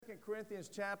Corinthians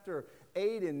chapter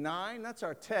 8 and 9. That's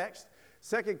our text.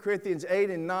 2 Corinthians 8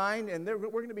 and 9. And we're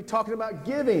going to be talking about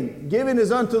giving. Giving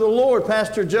is unto the Lord.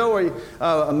 Pastor Joey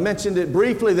mentioned it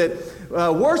briefly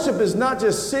that worship is not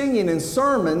just singing and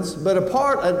sermons, but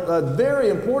a very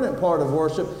important part of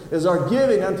worship is our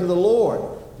giving unto the Lord.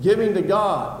 Giving to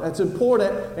God. That's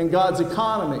important in God's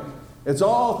economy. It's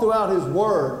all throughout His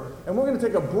Word. And we're going to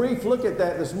take a brief look at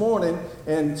that this morning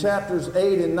in chapters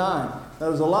 8 and 9. Now,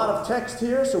 there's a lot of text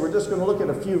here, so we're just going to look at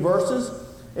a few verses.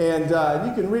 And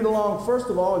you can read along,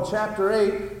 first of all, in chapter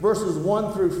 8, verses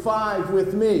 1 through 5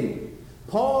 with me.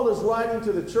 Paul is writing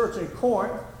to the church in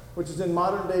Corinth, which is in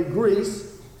modern-day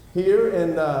Greece, here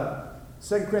in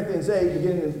 2 Corinthians 8,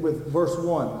 beginning with verse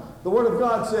 1. The Word of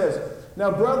God says,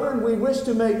 "Now, brethren, we wish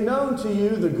to make known to you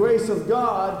the grace of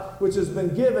God, which has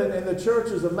been given in the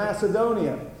churches of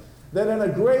Macedonia, that in a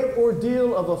great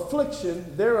ordeal of affliction,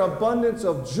 their abundance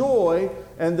of joy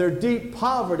and their deep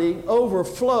poverty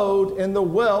overflowed in the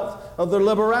wealth of their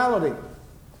liberality.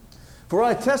 For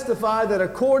I testify that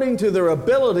according to their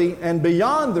ability and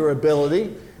beyond their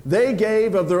ability, they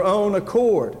gave of their own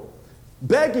accord,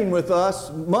 begging with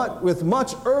us with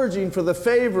much urging for the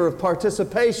favor of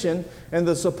participation and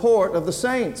the support of the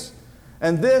saints.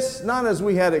 And this, not as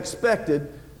we had expected,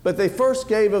 but they first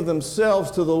gave of themselves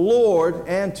to the Lord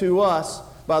and to us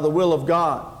by the will of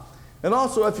God." And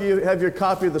also, if you have your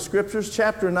copy of the Scriptures,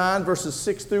 chapter 9, verses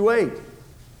 6 through 8.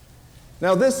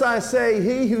 "Now this I say,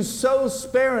 he who sows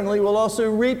sparingly will also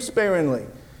reap sparingly,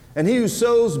 and he who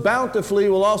sows bountifully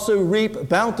will also reap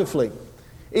bountifully.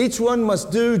 Each one must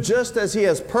do just as he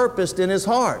has purposed in his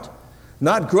heart,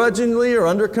 not grudgingly or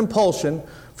under compulsion,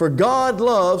 for God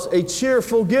loves a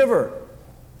cheerful giver.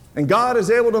 And God is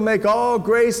able to make all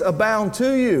grace abound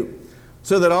to you,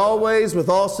 so that always with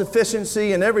all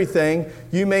sufficiency in everything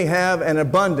you may have an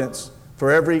abundance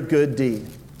for every good deed."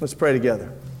 Let's pray together.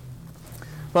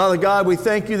 Father God, we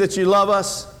thank you that you love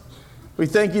us. We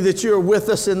thank you that you are with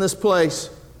us in this place.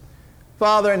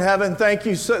 Father in heaven, thank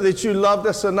you that you loved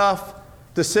us enough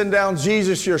to send down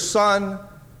Jesus, your Son,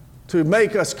 to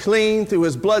make us clean through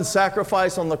His blood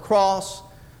sacrifice on the cross.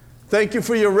 Thank you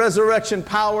for your resurrection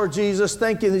power, Jesus.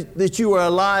 Thank you that you are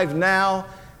alive now.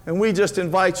 And we just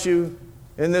invite you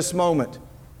in this moment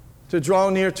to draw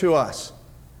near to us.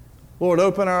 Lord,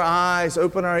 open our eyes,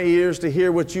 open our ears to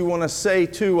hear what you want to say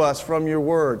to us from your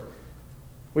word.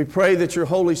 We pray that your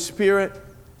Holy Spirit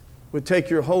would take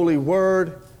your holy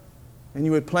word and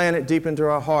you would plant it deep into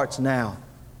our hearts now.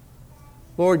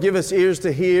 Lord, give us ears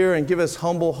to hear and give us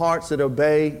humble hearts that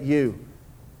obey you.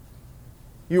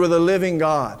 You are the living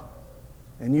God,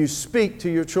 and you speak to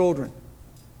your children.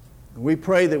 And we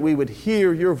pray that we would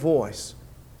hear your voice.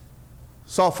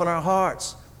 Soften our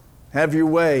hearts. Have your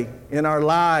way in our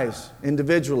lives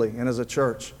individually and as a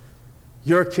church.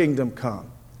 Your kingdom come.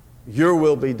 Your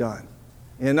will be done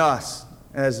in us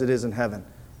as it is in heaven.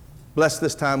 Bless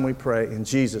this time, we pray, in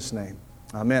Jesus' name.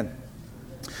 Amen.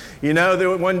 You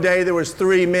know, one day there was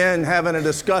 3 men having a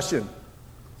discussion.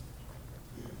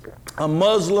 A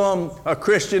Muslim, a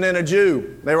Christian, and a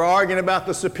Jew. They were arguing about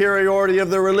the superiority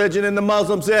of their religion, and the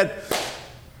Muslim said,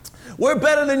 "We're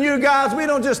better than you guys. We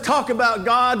don't just talk about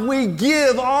God. We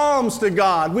give alms to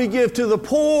God. We give to the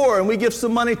poor, and we give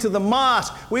some money to the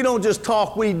mosque. We don't just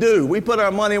talk, we do. We put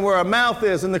our money where our mouth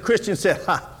is." And the Christian said,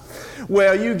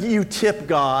 "Well, you tip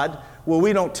God." "Well,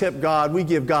 we don't tip God. We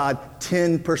give God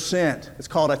 10%. It's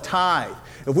called a tithe.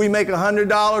 If we make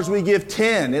 $100, we give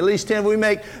 10. At least 10. If we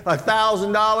make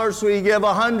 $1,000, we give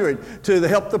 100 to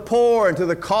help the poor and to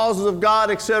the causes of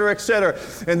God, etc., etc."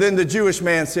 And then the Jewish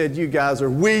man said, "You guys are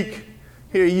weak.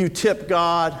 Here, you tip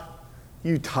God.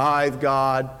 You tithe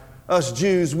God. Us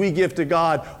Jews, we give to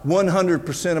God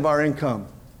 100% of our income.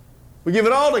 We give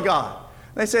it all to God."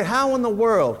 And they say, "How in the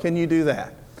world can you do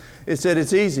that?" It said,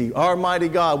 "It's easy. Our mighty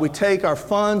God." We take our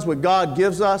funds, what God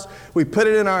gives us, we put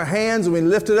it in our hands, and we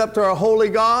lift it up to our holy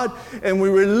God, and we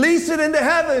release it into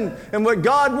heaven. And what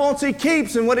God wants, He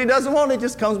keeps, and what He doesn't want, it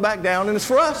just comes back down, and it's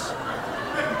for us.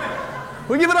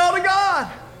 We give it all to God.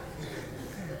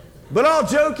 But all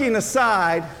joking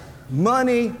aside,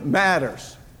 money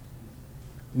matters.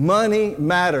 Money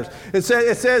matters. It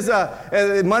says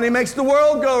money makes the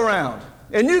world go around.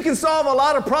 And you can solve a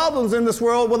lot of problems in this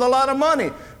world with a lot of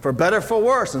money, for better, for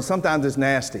worse, and sometimes it's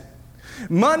nasty.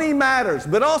 Money matters,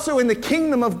 but also in the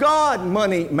kingdom of God,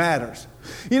 money matters.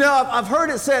 You know, I've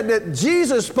heard it said that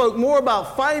Jesus spoke more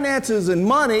about finances and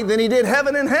money than He did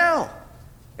heaven and hell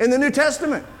in the New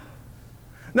Testament.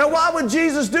 Now, why would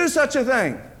Jesus do such a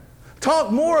thing? Talk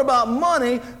more about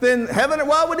money than heaven?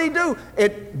 Why would He do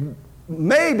it?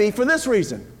 Maybe for this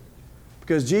reason.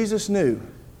 Because Jesus knew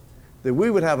that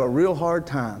we would have a real hard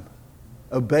time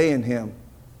obeying Him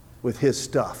with His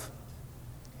stuff,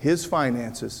 His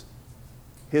finances,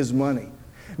 His money.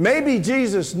 Maybe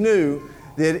Jesus knew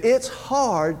that it's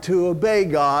hard to obey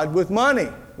God with money.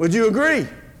 Would you agree?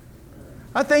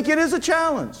 I think it is a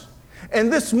challenge.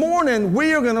 And this morning,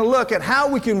 we are going to look at how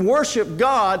we can worship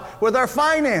God with our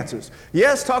finances.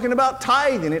 Yes, talking about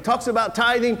tithing. It talks about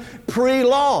tithing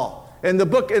pre-law. In the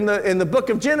book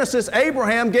of Genesis,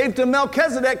 Abraham gave to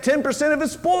Melchizedek 10% of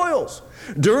his spoils.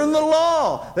 During the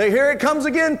law, here it comes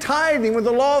again, tithing with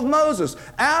the law of Moses.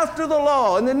 After the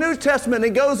law, in the New Testament,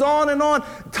 it goes on and on.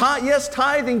 Yes,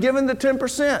 tithing, given the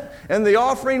 10%. And the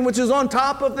offering, which is on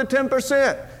top of the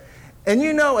 10%. And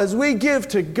you know, as we give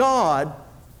to God,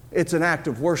 it's an act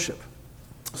of worship.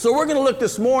 So we're going to look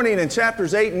this morning in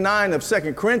chapters 8 and 9 of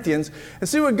 2 Corinthians and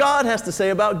see what God has to say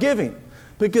about giving.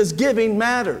 Because giving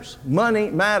matters.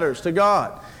 Money matters to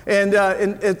God. And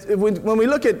when we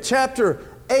look at chapter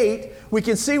 8, we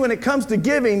can see when it comes to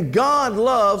giving, God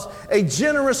loves a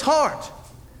generous heart.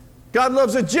 God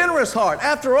loves a generous heart.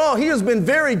 After all, He has been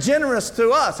very generous to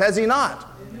us, has He not?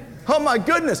 Oh my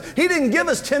goodness. He didn't give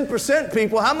us 10%,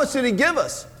 people. How much did He give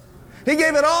us? He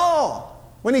gave it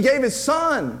all when He gave His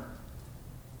Son.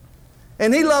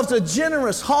 And He loves a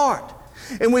generous heart.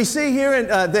 And we see here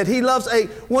that He loves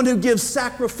one who gives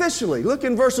sacrificially. Look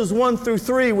in verses 1 through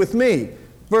 3 with me.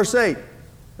 Verse 8,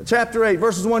 chapter 8,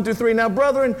 verses 1 through 3. Now,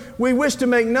 brethren, we wish to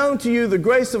make known to you the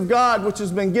grace of God which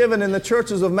has been given in the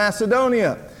churches of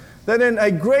Macedonia, that in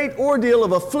a great ordeal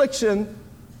of affliction,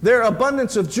 their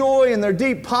abundance of joy and their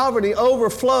deep poverty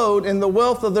overflowed in the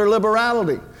wealth of their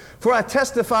liberality. For I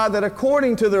testify that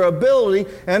according to their ability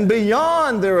and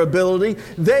beyond their ability,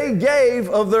 they gave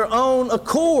of their own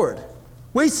accord.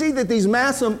 We see that these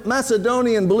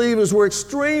Macedonian believers were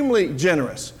extremely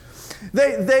generous.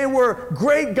 They were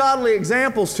great godly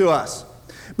examples to us.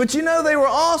 But you know, they were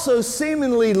also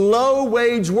seemingly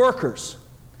low-wage workers.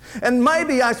 And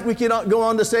maybe we could go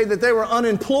on to say that they were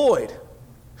unemployed.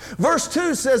 Verse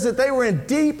 2 says that they were in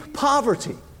deep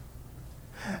poverty.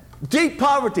 Deep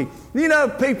poverty. You know,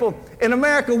 people, in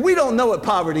America, we don't know what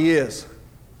poverty is.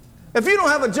 If you don't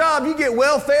have a job, you get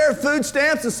welfare, food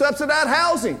stamps, and subsidized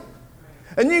housing.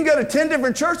 And you can go to 10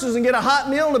 different churches and get a hot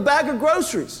meal and a bag of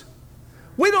groceries.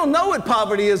 We don't know what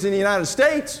poverty is in the United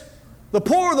States. The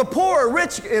poor are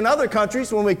rich in other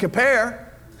countries when we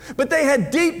compare. But they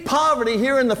had deep poverty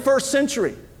here in the first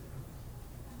century.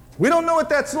 We don't know what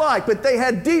that's like, but they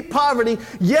had deep poverty,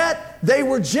 yet they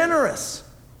were generous.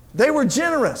 They were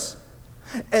generous.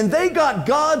 And they got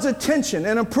God's attention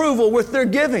and approval with their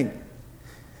giving.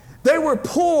 They were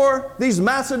poor, these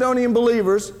Macedonian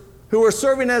believers, who were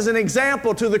serving as an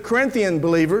example to the Corinthian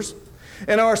believers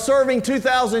and are serving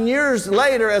 2,000 years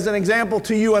later as an example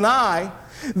to you and I.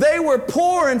 They were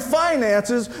poor in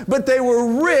finances, but they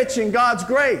were rich in God's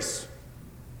grace.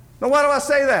 Now, why do I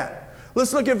say that?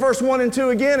 Let's look at verse 1 and 2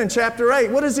 again in chapter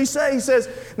 8. What does he say? He says,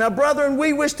 now, brethren,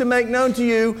 we wish to make known to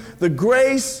you the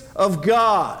grace of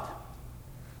God.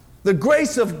 The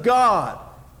grace of God,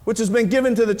 which has been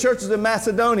given to the churches of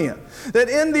Macedonia, that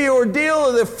in the ordeal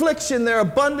of the affliction, their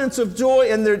abundance of joy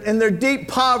and their deep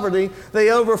poverty,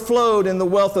 they overflowed in the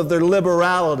wealth of their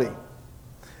liberality.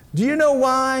 Do you know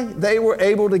why they were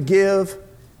able to give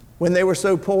when they were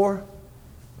so poor?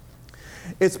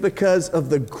 It's because of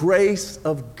the grace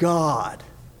of God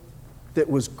that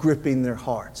was gripping their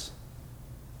hearts.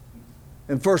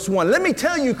 In verse 1, let me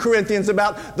tell you, Corinthians,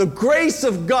 about the grace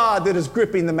of God that is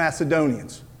gripping the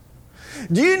Macedonians.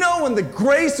 Do you know when the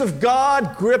grace of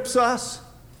God grips us,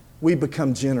 we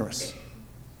become generous?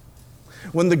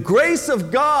 When the grace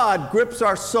of God grips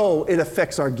our soul, it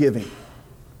affects our giving.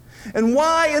 And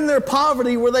why in their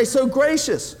poverty were they so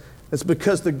gracious? It's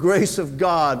because the grace of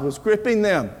God was gripping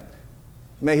them.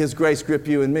 May His grace grip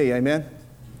you and me, amen?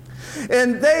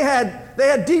 And they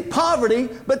had deep poverty,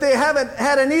 but they had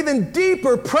an even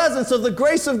deeper presence of the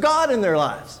grace of God in their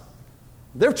lives.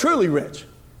 They're truly rich.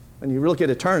 When you look at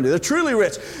eternity, they're truly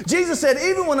rich. Jesus said,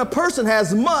 even when a person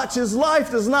has much, his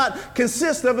life does not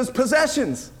consist of his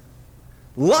possessions.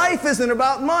 Life isn't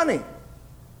about money.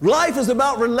 Life is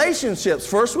about relationships,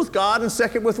 first with God and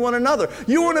second with one another.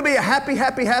 You want to be a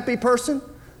happy person?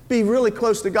 Be really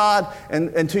close to God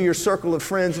and to your circle of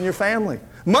friends and your family.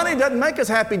 Money doesn't make us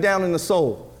happy down in the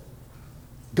soul.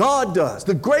 God does.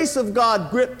 The grace of God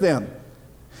gripped them.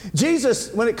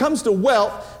 Jesus, when it comes to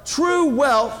wealth, true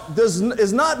wealth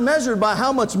is not measured by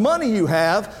how much money you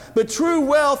have, but true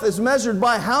wealth is measured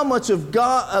by how much of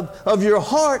your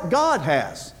heart God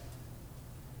has.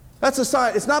 That's a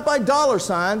sign. It's not by dollar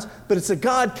signs, but it's a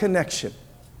God connection.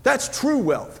 That's true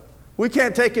wealth. We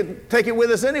can't take it with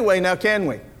us anyway now, can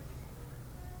we?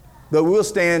 But we'll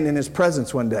stand in His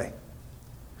presence one day.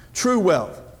 True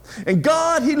wealth. And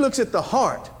God, He looks at the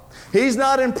heart. He's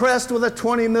not impressed with a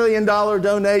 $20 million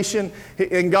donation,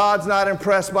 and God's not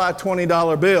impressed by a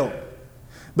 $20 bill.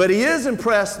 But He is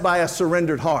impressed by a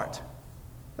surrendered heart.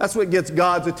 That's what gets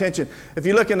God's attention. If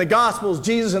you look in the Gospels,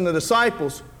 Jesus and the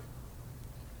disciples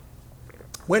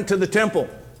went to the temple.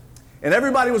 And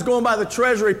everybody was going by the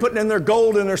treasury, putting in their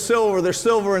gold and their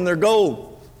silver and their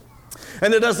gold.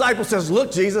 And the disciple says,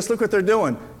 "Look, Jesus, look what they're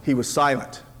doing." He was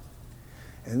silent.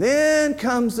 And then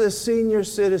comes this senior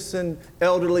citizen,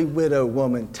 elderly widow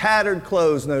woman, tattered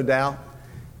clothes, no doubt.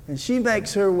 And she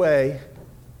makes her way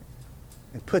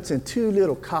and puts in 2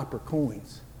 little copper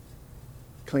coins.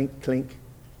 Clink, clink.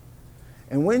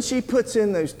 And when she puts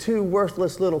in those 2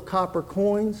 worthless little copper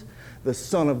coins, the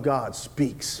Son of God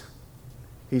speaks.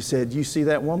 He said, "You see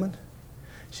that woman?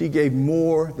 She gave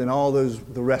more than all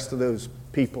the rest of those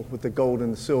people with the gold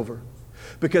and the silver.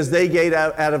 Because they gave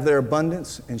out of their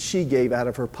abundance, and she gave out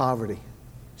of her poverty.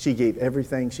 She gave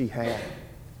everything she had."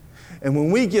 And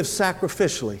when we give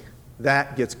sacrificially,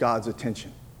 that gets God's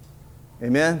attention.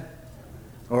 Amen?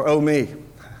 Or oh me.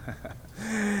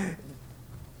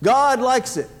 God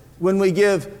likes it when we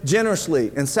give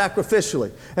generously and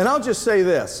sacrificially. And I'll just say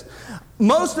this.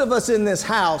 Most of us in this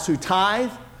house who tithe,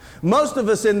 most of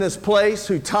us in this place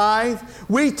who tithe,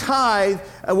 we tithe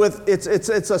with,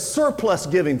 it's a surplus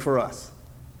giving for us.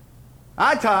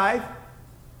 I tithe,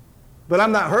 but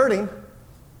I'm not hurting.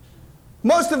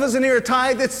 Most of us in here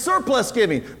tithe, it's surplus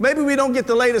giving. Maybe we don't get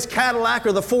the latest Cadillac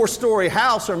or the 4-story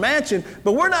house or mansion,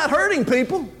 but we're not hurting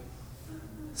people.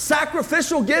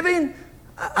 Sacrificial giving,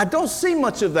 I don't see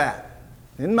much of that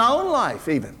in my own life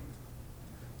even.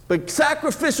 But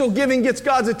sacrificial giving gets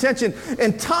God's attention.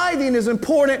 And tithing is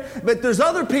important, but there's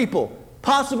other people,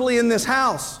 possibly in this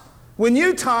house. When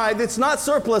you tithe, it's not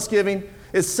surplus giving,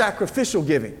 it's sacrificial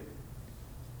giving.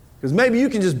 Because maybe you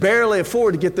can just barely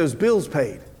afford to get those bills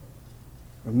paid.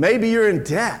 Or maybe you're in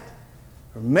debt.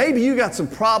 Or maybe you got some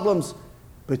problems,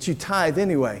 but you tithe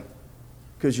anyway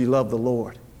because you love the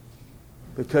Lord.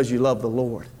 Because you love the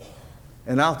Lord.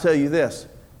 And I'll tell you this,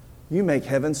 you make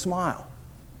heaven smile.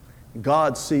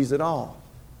 God sees it all.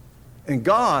 And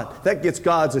God, that gets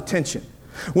God's attention.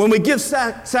 When we give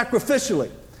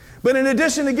sacrificially. But in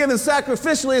addition to giving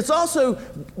sacrificially, it also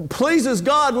pleases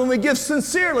God when we give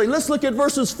sincerely. Let's look at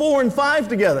verses 4 and 5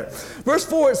 together. Verse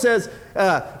 4, it says,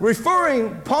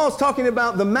 Paul's talking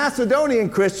about the Macedonian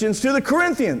Christians to the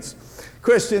Corinthians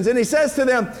Christians. And he says to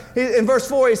them, in verse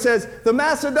 4, he says, "The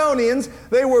Macedonians,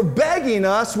 they were begging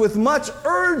us with much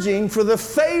urging for the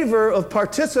favor of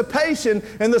participation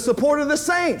in the support of the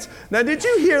saints." Now, did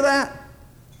you hear that?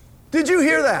 Did you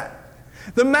hear that?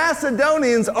 The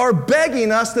Macedonians are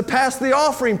begging us to pass the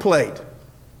offering plate.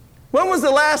 When was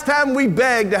the last time we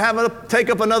begged to take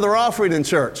up another offering in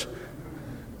church?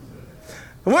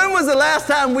 When was the last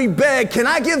time we begged, "Can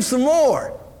I give some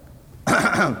more?"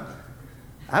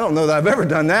 I don't know that I've ever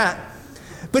done that.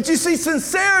 But you see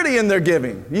sincerity in their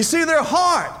giving. You see their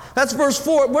heart. That's verse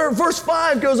 4. Where verse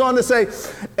 5 goes on to say,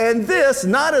 "And this,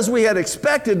 not as we had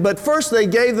expected, but first they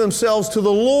gave themselves to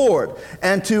the Lord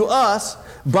and to us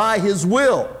by His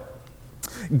will."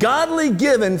 Godly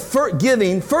giving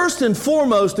first and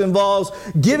foremost involves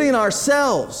giving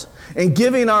ourselves and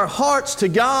giving our hearts to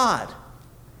God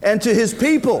and to His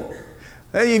people.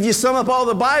 If you sum up all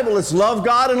the Bible, it's love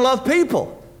God and love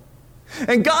people.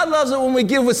 And God loves it when we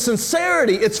give with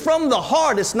sincerity. It's from the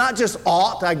heart. It's not just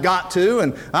I got to,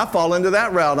 and I fall into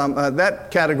that route,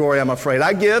 that category, I'm afraid.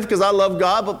 I give because I love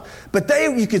God, but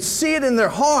you could see it in their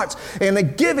hearts. And the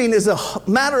giving is a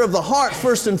matter of the heart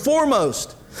first and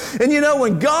foremost. And you know,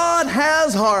 when God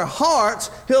has our hearts,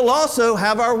 He'll also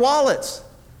have our wallets.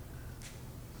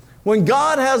 When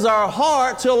God has our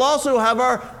hearts, He'll also have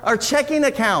our checking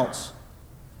accounts.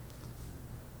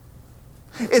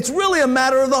 It's really a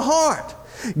matter of the heart.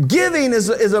 Giving is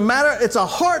a matter, it's a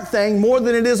heart thing more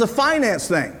than it is a finance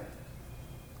thing.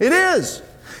 It is.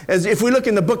 As if we look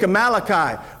in the book of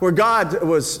Malachi, where God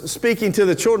was speaking to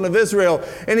the children of Israel,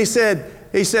 and He said,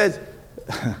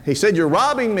 "You're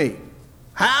robbing me."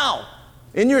 How?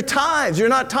 In your tithes. You're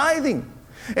not tithing.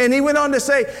 And He went on to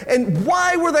say, and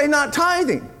why were they not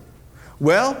tithing?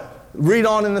 Well, read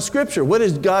on in the Scripture. What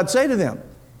does God say to them?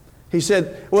 He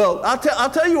said, well, I'll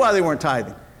tell you why they weren't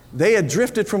tithing. They had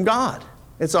drifted from God.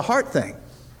 It's a heart thing.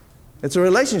 It's a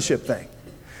relationship thing.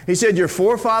 He said, "Your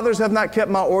forefathers have not kept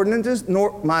my ordinances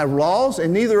nor my laws,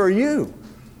 and neither are you."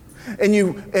 And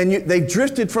they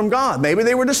drifted from God. Maybe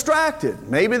they were distracted.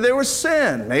 Maybe there was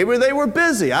sin. Maybe they were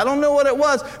busy. I don't know what it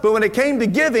was. But when it came to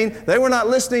giving, they were not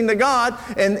listening to God.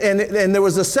 And there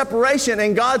was a separation.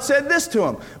 And God said this to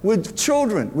them,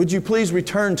 "Children, would you please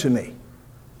return to me?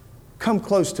 Come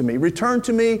close to me. Return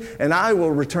to me, and I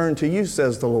will return to you,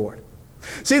 says the Lord.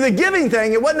 See, the giving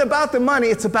thing, it wasn't about the money.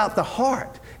 It's about the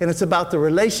heart, and it's about the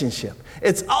relationship.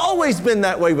 It's always been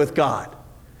that way with God.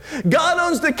 God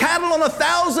owns the cattle on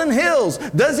 1,000 hills.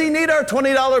 Does He need our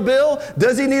 $20 bill?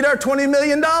 Does He need our $20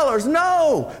 million?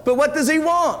 No. But what does He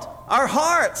want? Our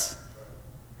hearts.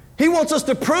 He wants us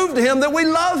to prove to Him that we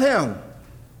love Him.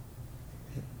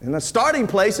 And the starting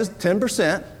place is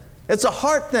 10%. It's a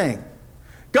heart thing.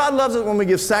 God loves it when we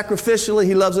give sacrificially.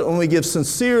 He loves it when we give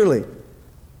sincerely.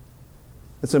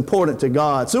 It's important to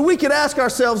God. So we could ask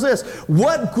ourselves this: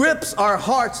 what grips our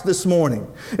hearts this morning?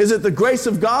 Is it the grace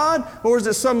of God, or is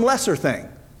it some lesser thing?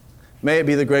 May it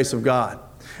be the grace of God.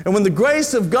 And when the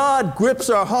grace of God grips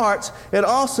our hearts, it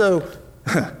also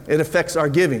it affects our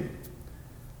giving.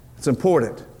 It's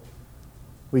important.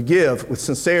 We give with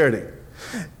sincerity.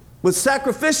 With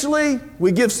sacrificially,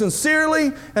 we give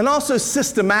sincerely and also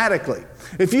systematically.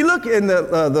 If you look in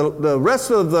the rest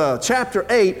of chapter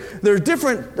 8, there are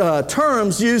different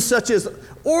terms used, such as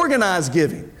organized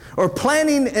giving or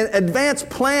planning and advanced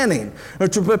planning, or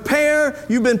to prepare.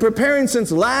 You've been preparing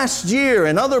since last year,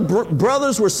 and other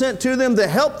brothers were sent to them to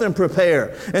help them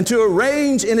prepare and to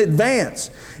arrange in advance.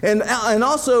 And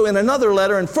also in another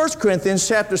letter in 1 Corinthians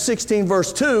chapter 16,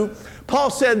 verse 2, Paul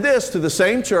said this to the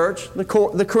same church,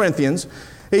 the Corinthians.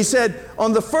 He said,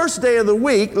 on the first day of the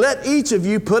week, let each of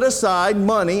you put aside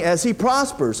money as he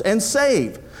prospers and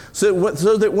save,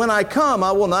 so that when I come,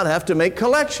 I will not have to make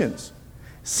collections.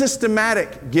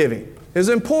 Systematic giving is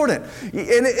important.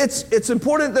 And it's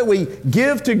important that we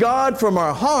give to God from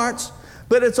our hearts,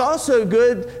 but it's also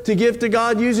good to give to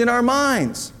God using our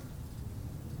minds.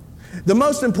 The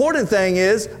most important thing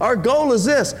is, our goal is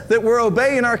this, that we're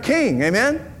obeying our King.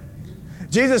 Amen?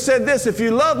 Jesus said this: if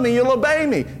you love me, you'll obey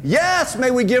me. Yes,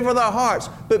 may we give with our hearts,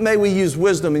 but may we use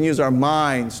wisdom and use our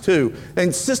minds too.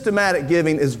 And systematic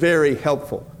giving is very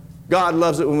helpful. God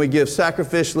loves it when we give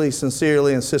sacrificially,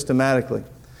 sincerely, and systematically.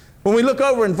 When we look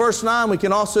over in verse 9, we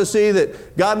can also see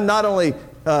that God not only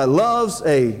loves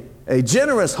a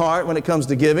generous heart when it comes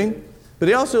to giving, but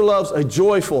He also loves a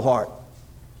joyful heart.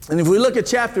 And if we look at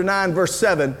chapter 9, verse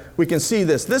 7, we can see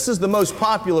this. This is the most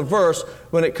popular verse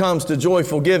when it comes to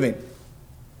joyful giving,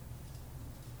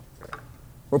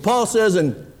 where Paul says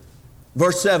in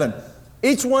verse 7,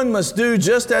 each one must do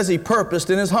just as he purposed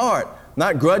in his heart,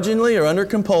 not grudgingly or under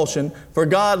compulsion, for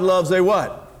God loves a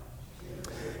what?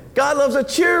 God loves a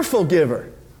cheerful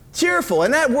giver. Cheerful.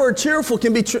 And that word cheerful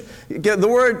can be, the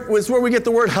word is where we get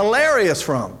the word hilarious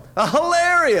from. A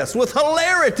hilarious, with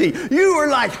hilarity. You are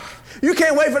like, you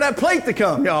can't wait for that plate to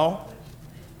come, y'all.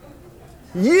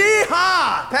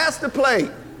 Yee-haw! Pass the plate.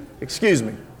 Excuse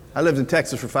me. I lived in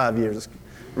Texas for 5 years. It's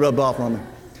rubbed off on me.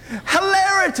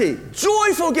 Hilarity,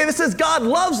 joyful giving. It says God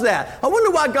loves that. I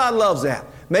wonder why God loves that.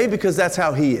 Maybe because that's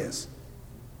how He is.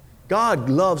 God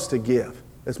loves to give.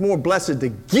 It's more blessed to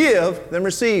give than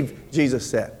receive, Jesus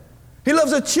said. He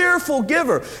loves a cheerful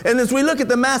giver. And as we look at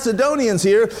the Macedonians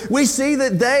here, we see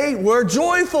that they were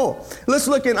joyful. Let's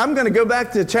look at, I'm going to go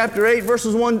back to chapter 8,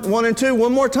 verses 1 and 2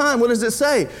 one more time. What does it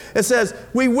say? It says,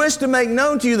 we wish to make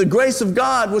known to you the grace of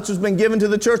God which has been given to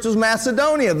the churches of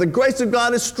Macedonia. The grace of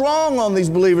God is strong on these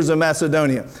believers of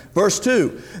Macedonia. Verse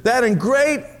 2, that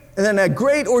in a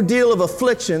great ordeal of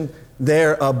affliction,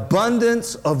 their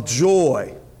abundance of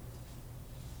joy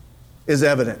is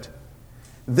evident.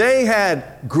 They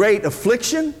had great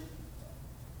affliction,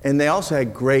 and they also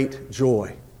had great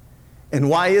joy. And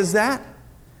why is that?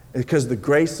 Because the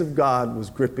grace of God was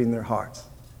gripping their hearts.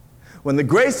 When the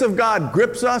grace of God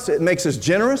grips us, it makes us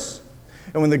generous.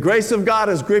 And when the grace of God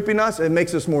is gripping us, it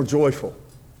makes us more joyful,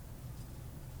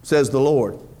 says the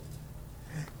Lord.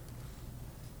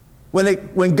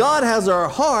 When God has our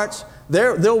hearts,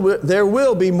 there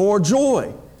will be more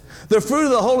joy. The fruit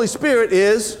of the Holy Spirit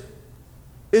is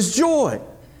joy.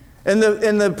 In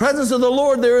the presence of the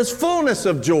Lord, there is fullness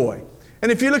of joy.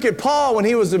 And if you look at Paul when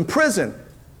he was in prison,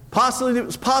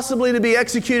 possibly to be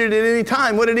executed at any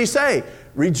time, what did he say?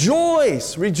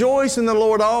 Rejoice. Rejoice in the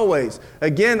Lord always.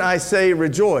 Again, I say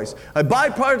rejoice. A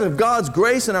byproduct of God's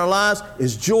grace in our lives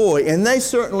is joy. And they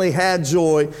certainly had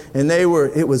joy, and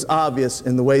it was obvious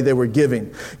in the way they were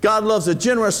giving. God loves a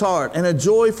generous heart and a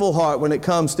joyful heart when it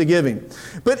comes to giving.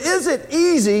 But is it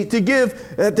easy to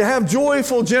give, to have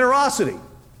joyful generosity?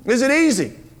 Is it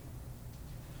easy?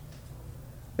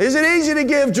 Is it easy to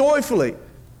give joyfully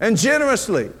and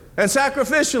generously and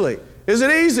sacrificially? Is it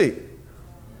easy?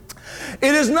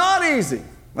 It is not easy.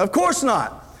 Of course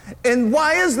not. And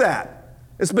why is that?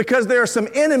 It's because there are some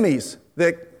enemies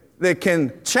that that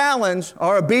can challenge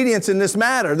our obedience in this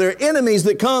matter. There are enemies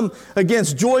that come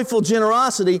against joyful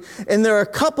generosity, and there are a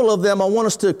couple of them I want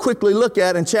us to quickly look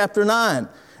at in chapter 9.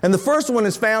 And the first one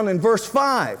is found in verse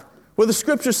 5, where the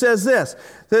scripture says this.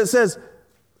 It says,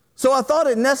 "So I thought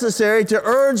it necessary to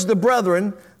urge the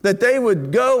brethren that they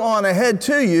would go on ahead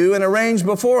to you and arrange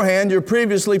beforehand your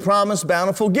previously promised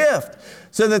bountiful gift,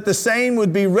 so that the same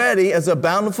would be ready as a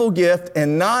bountiful gift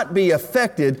and not be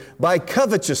affected by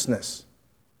covetousness."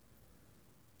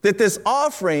 That this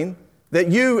offering that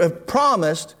you have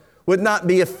promised would not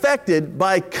be affected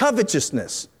by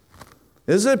covetousness.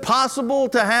 Is it possible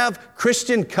to have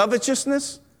Christian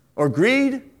covetousness or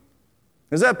greed?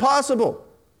 Is that possible?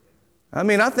 I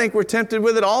mean, I think we're tempted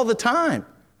with it all the time.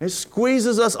 It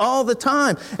squeezes us all the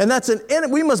time.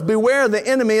 And we must beware of the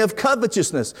enemy of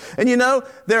covetousness. And you know,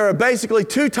 there are basically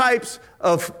two types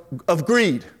of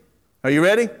greed. Are you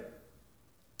ready?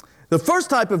 The first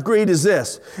type of greed is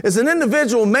this. Is an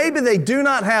individual, maybe they do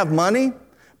not have money,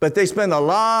 but they spend a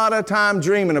lot of time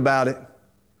dreaming about it.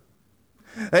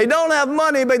 They don't have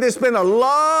money, but they spend a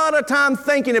lot of time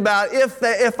thinking about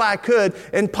if I could,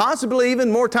 and possibly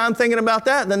even more time thinking about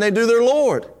that than they do their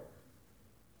Lord.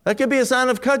 That could be a sign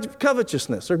of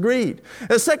covetousness or greed.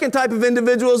 The second type of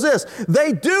individual is this.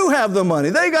 They do have the money.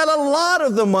 They got a lot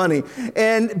of the money,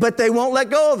 but they won't let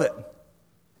go of it.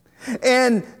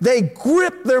 And they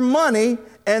grip their money,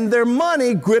 and their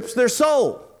money grips their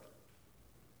soul.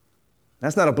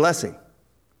 That's not a blessing.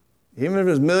 Even if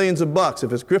it's millions of bucks,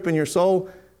 if it's gripping your soul,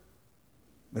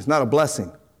 it's not a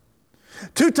blessing.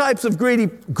 Two types of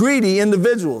greedy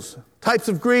individuals, types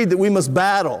of greed that we must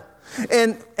battle.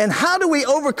 And how do we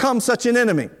overcome such an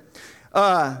enemy?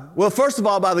 Well, first of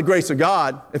all, by the grace of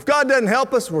God. If God doesn't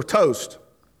help us, we're toast.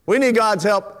 We need God's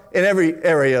help in every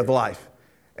area of life.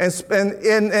 And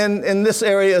in this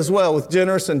area as well, with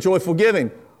generous and joyful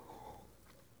giving.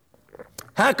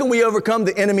 How can we overcome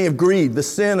the enemy of greed, the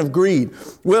sin of greed?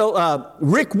 Well,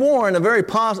 Rick Warren, a very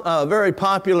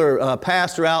popular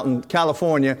pastor out in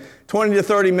California, 20 to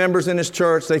 30 members in his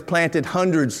church. They've planted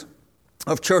hundreds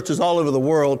of churches all over the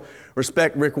world.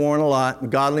 Respect Rick Warren a lot, a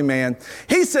godly man.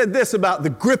 He said this about the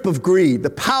grip of greed, the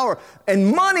power,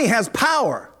 and money has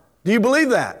power. Do you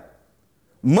believe that?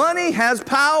 Money has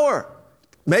power.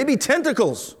 Maybe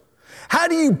tentacles. How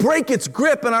do you break its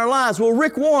grip in our lives? Well,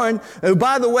 Rick Warren, who,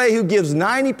 by the way, who gives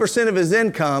 90% of his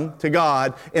income to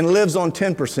God and lives on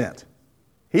 10%.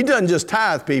 He doesn't just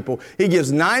tithe people. He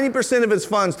gives 90% of his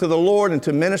funds to the Lord and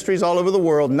to ministries all over the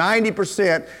world,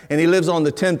 90%, and he lives on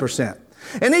the 10%.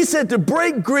 And he said to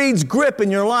break greed's grip in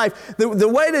your life, the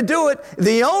way to do it,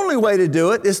 the only way to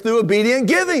do it is through obedient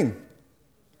giving.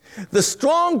 The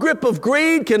strong grip of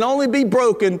greed can only be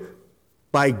broken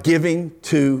by giving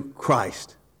to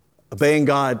Christ, obeying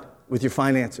God with your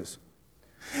finances.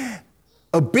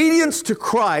 Obedience to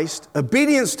Christ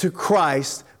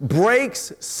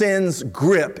breaks sin's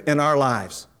grip in our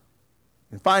lives,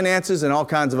 in finances and all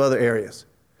kinds of other areas.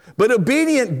 But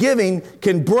obedient giving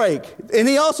can break. And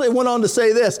he also went on to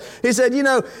say this. He said, you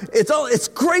know, it's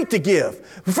great to give.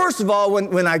 First of all,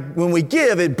 when we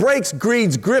give, it breaks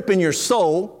greed's grip in your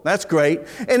soul. That's great.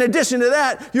 In addition to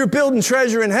that, you're building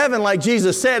treasure in heaven, like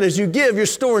Jesus said. As you give, you're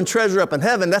storing treasure up in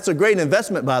heaven. That's a great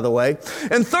investment, by the way.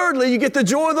 And thirdly, you get the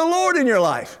joy of the Lord in your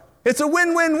life. It's a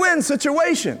win-win-win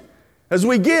situation as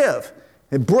we give.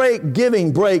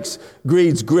 Giving breaks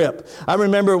greed's grip. I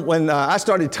remember when I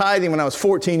started tithing when I was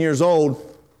 14 years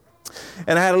old,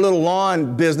 and I had a little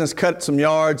lawn business, cut some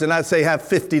yards, and I'd say have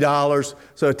 $50.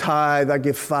 So tithe, I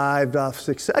give $5,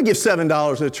 $6, I give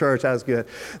 $7 to the church. That was good.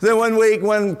 Then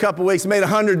one couple weeks, made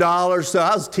 $100. So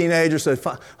I was a teenager, so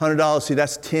 $100. See,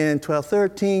 that's 10, 12,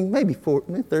 13, maybe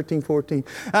 14, 13, 14.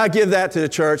 I give that to the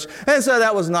church, and so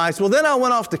that was nice. Well, then I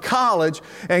went off to college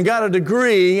and got a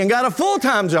degree and got a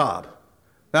full-time job.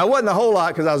 Now, it wasn't a whole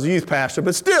lot because I was a youth pastor,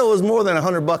 but still it was more than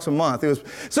 $100 a month.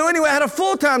 So anyway, I had a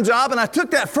full-time job, and I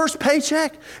took that first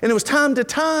paycheck, and it was time to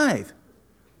tithe.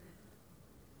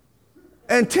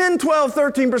 And 10, 12,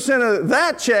 13% of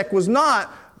that check was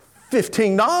not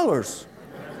 $15.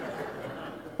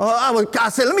 I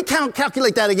said, let me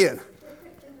calculate that again.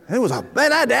 And it was I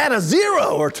had to add a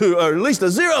zero or two, or at least a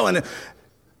zero, and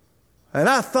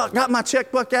I got my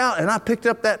checkbook out, and I picked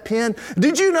up that pen.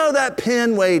 Did you know that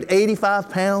pen weighed 85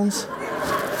 pounds?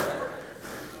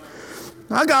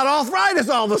 I got arthritis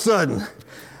all of a sudden.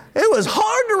 It was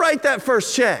hard to write that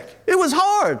first check. It was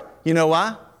hard. You know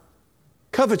why?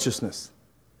 Covetousness.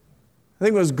 I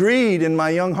think it was greed in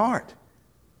my young heart.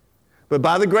 But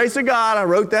by the grace of God, I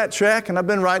wrote that check, and I've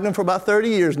been writing them for about 30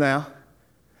 years now.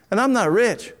 And I'm not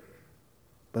rich,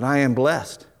 but I am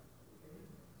blessed.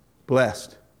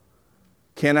 Blessed.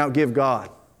 Can't outgive God.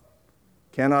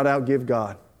 Cannot outgive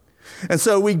God. And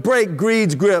so we break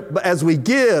greed's grip as we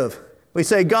give. We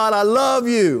say, God, I love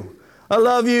you. I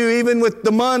love you even with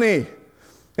the money.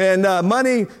 And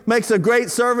money makes a great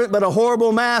servant but a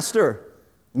horrible master.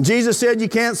 And Jesus said you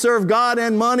can't serve God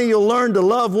and money. You'll learn to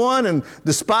love one and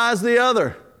despise the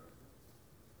other.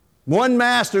 One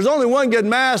master. There's only one good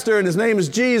master, and his name is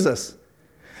Jesus.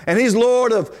 And he's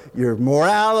Lord of your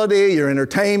morality, your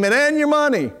entertainment, and your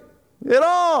money. It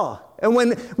all. And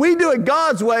when we do it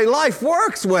God's way, life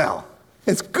works well.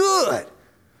 It's good.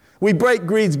 We break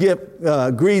greed's grip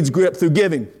through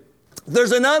giving.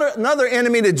 There's another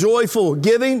enemy to joyful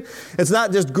giving. It's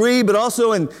not just greed, but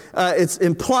also it's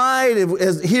implied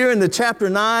as here in the chapter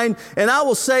 9. And I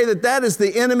will say that is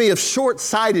the enemy of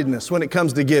short-sightedness when it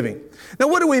comes to giving. Now,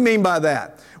 what do we mean by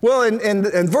that? Well,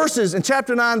 in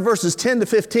chapter 9, verses 10 to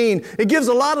 15, it gives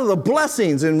a lot of the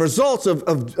blessings and results of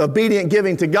obedient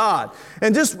giving to God.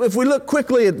 And just if we look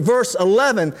quickly at verse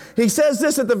 11, he says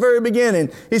this at the very beginning.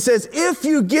 He says, if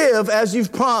you give as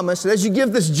you've promised, as you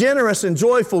give this generous and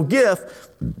joyful gift,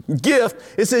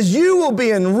 it says you will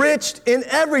be enriched in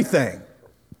everything.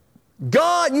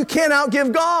 God, you can't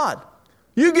outgive God.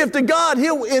 You give to God,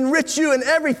 He'll enrich you in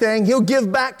everything. He'll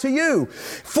give back to you.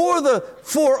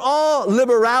 For all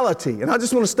liberality. And I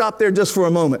just want to stop there just for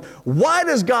a moment. Why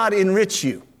does God enrich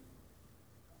you?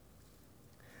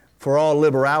 For all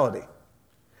liberality.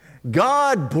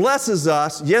 God blesses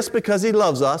us, yes, because He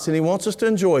loves us and He wants us to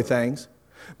enjoy things.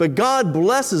 But God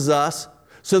blesses us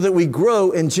so that we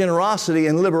grow in generosity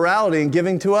and liberality in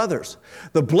giving to others.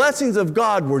 The blessings of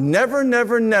God were never,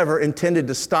 never, never intended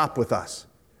to stop with us.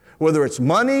 Whether it's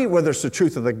money, whether it's the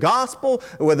truth of the gospel,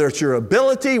 whether it's your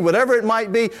ability, whatever it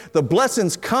might be, the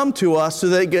blessings come to us so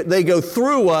that they go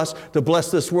through us to bless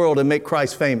this world and make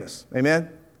Christ famous. Amen?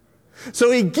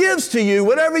 So He gives to you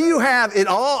whatever you have. It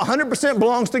all 100%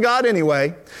 belongs to God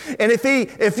anyway. And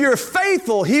if you're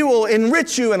faithful, He will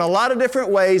enrich you in a lot of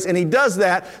different ways, and He does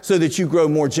that so that you grow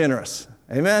more generous.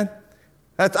 Amen?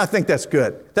 I think that's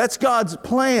good. That's God's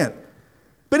plan.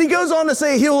 But He goes on to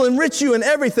say He'll enrich you in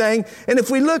everything. And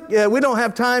if we look, we don't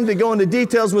have time to go into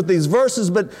details with these verses,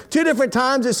 but 2 different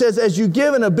times it says, as you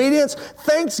give in obedience,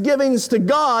 thanksgivings to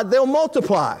God, they'll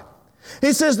multiply.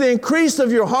 He says the increase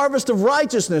of your harvest of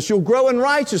righteousness, you'll grow in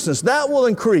righteousness. That will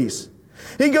increase.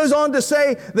 He goes on to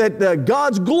say that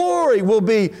God's glory will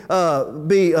grow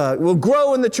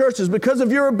in the churches because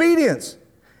of your obedience.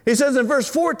 He says in verse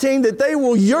 14 that they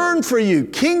will yearn for you,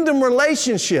 kingdom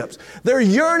relationships. They're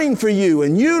yearning for you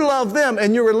and you love them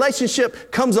and your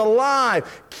relationship comes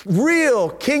alive. Real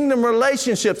kingdom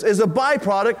relationships is a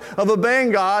byproduct of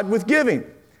obeying God with giving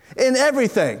in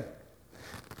everything.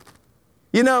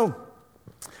 You know,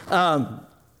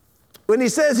 when He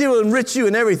says He will enrich you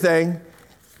in everything,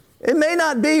 it may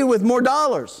not be with more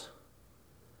dollars.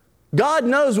 God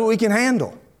knows what we can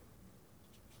handle.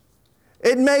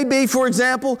 It may be, for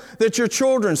example, that your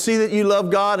children see that you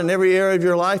love God in every area of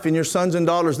your life, and your sons and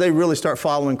daughters, they really start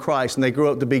following Christ and they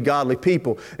grow up to be godly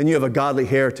people and you have a godly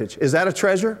heritage. Is that a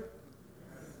treasure?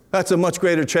 That's a much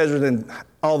greater treasure than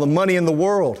all the money in the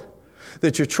world,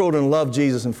 that your children love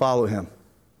Jesus and follow Him.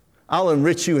 I'll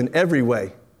enrich you in every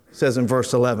way, says in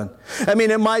verse 11. I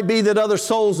mean, it might be that other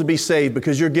souls will be saved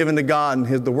because you're given to God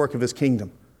and the work of His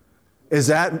kingdom. Is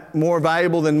that more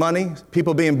valuable than money?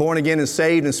 People being born again and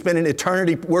saved and spending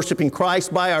eternity worshiping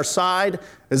Christ by our side?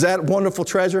 Is that wonderful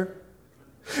treasure?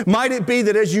 Might it be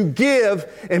that as you give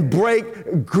and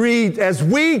break greed, as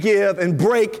we give and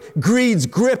break greed's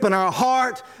grip in our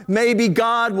heart, maybe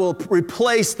God will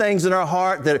replace things in our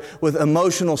heart with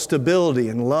emotional stability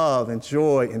and love and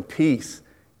joy and peace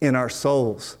in our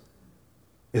souls.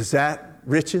 Is that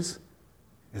riches?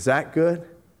 Is that good?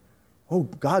 Oh,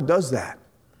 God does that.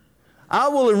 I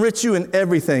will enrich you in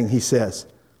everything, He says.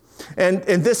 And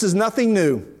this is nothing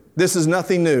new. This is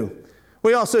nothing new.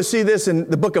 We also see this in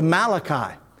the book of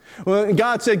Malachi. When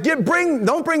God said, don't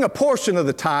bring a portion of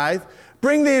the tithe.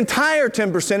 Bring the entire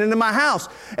 10% into my house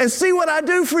and see what I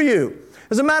do for you.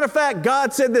 As a matter of fact,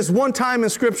 God said this one time in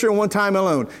Scripture and one time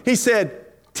alone. He said,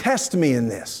 test me in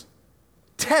this.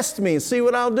 Test me and see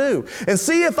what I'll do. And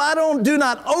see if I do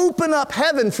not open up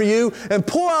heaven for you and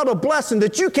pour out a blessing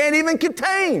that you can't even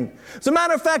contain. As a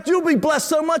matter of fact, you'll be blessed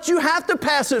so much you have to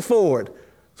pass it forward.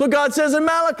 That's what God says in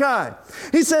Malachi.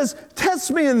 He says,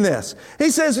 test me in this. He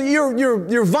says,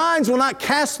 your vines will not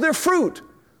cast their fruit.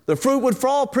 The fruit would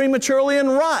fall prematurely and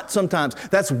rot sometimes.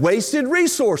 That's wasted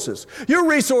resources. Your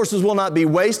resources will not be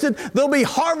wasted. They'll be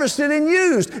harvested and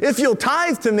used if you'll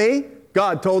tithe to me.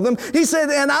 God told them. He said,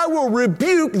 and I will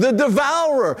rebuke the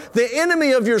devourer, the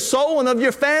enemy of your soul and of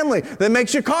your family that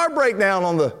makes your car break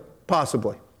down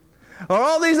possibly. Or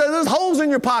all these, there's holes in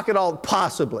your pocket, all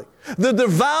possibly. The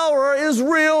devourer is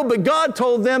real, but God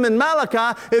told them in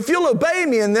Malachi, if you'll obey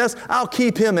me in this, I'll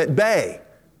keep him at bay.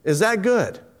 Is that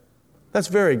good? That's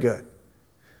very good.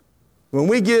 When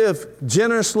we give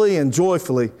generously and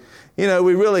joyfully, we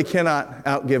really cannot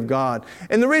outgive God.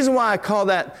 And the reason why I call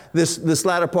that, this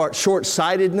latter part,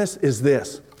 short-sightedness is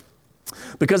this.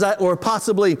 Because or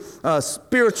possibly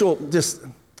spiritual,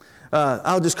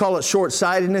 I'll just call it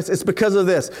short-sightedness. It's because of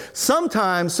this.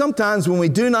 Sometimes when we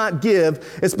do not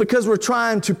give, it's because we're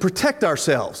trying to protect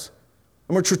ourselves.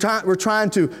 And we're trying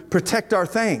to protect our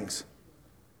things.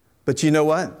 But you know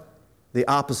what? The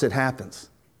opposite happens.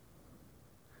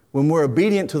 When we're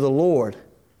obedient to the Lord,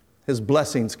 His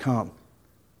blessings come.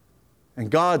 And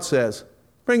God says,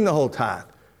 bring the whole tithe.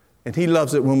 And He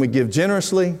loves it when we give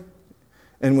generously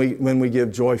and when we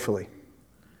give joyfully.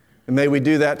 And may we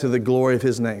do that to the glory of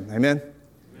His name. Amen?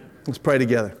 Let's pray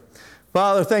together.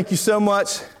 Father, thank you so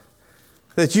much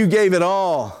that you gave it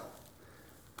all.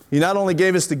 You not only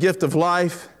gave us the gift of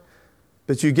life,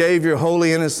 but you gave your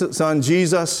holy innocent Son,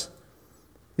 Jesus.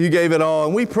 You gave it all.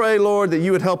 And we pray, Lord, that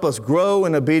you would help us grow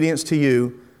in obedience to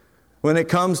you when it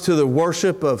comes to the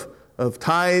worship of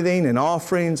tithing and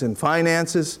offerings and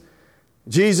finances.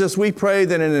 Jesus, we pray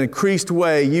that in an increased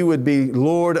way you would be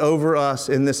Lord over us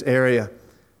in this area.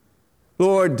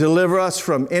 Lord, deliver us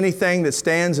from anything that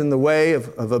stands in the way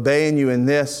of obeying you in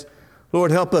this.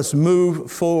 Lord, help us move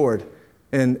forward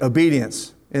in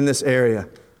obedience in this area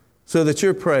so that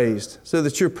you're praised, so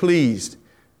that you're pleased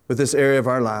with this area of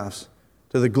our lives.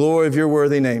 To the glory of your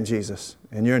worthy name, Jesus.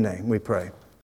 In your name we pray.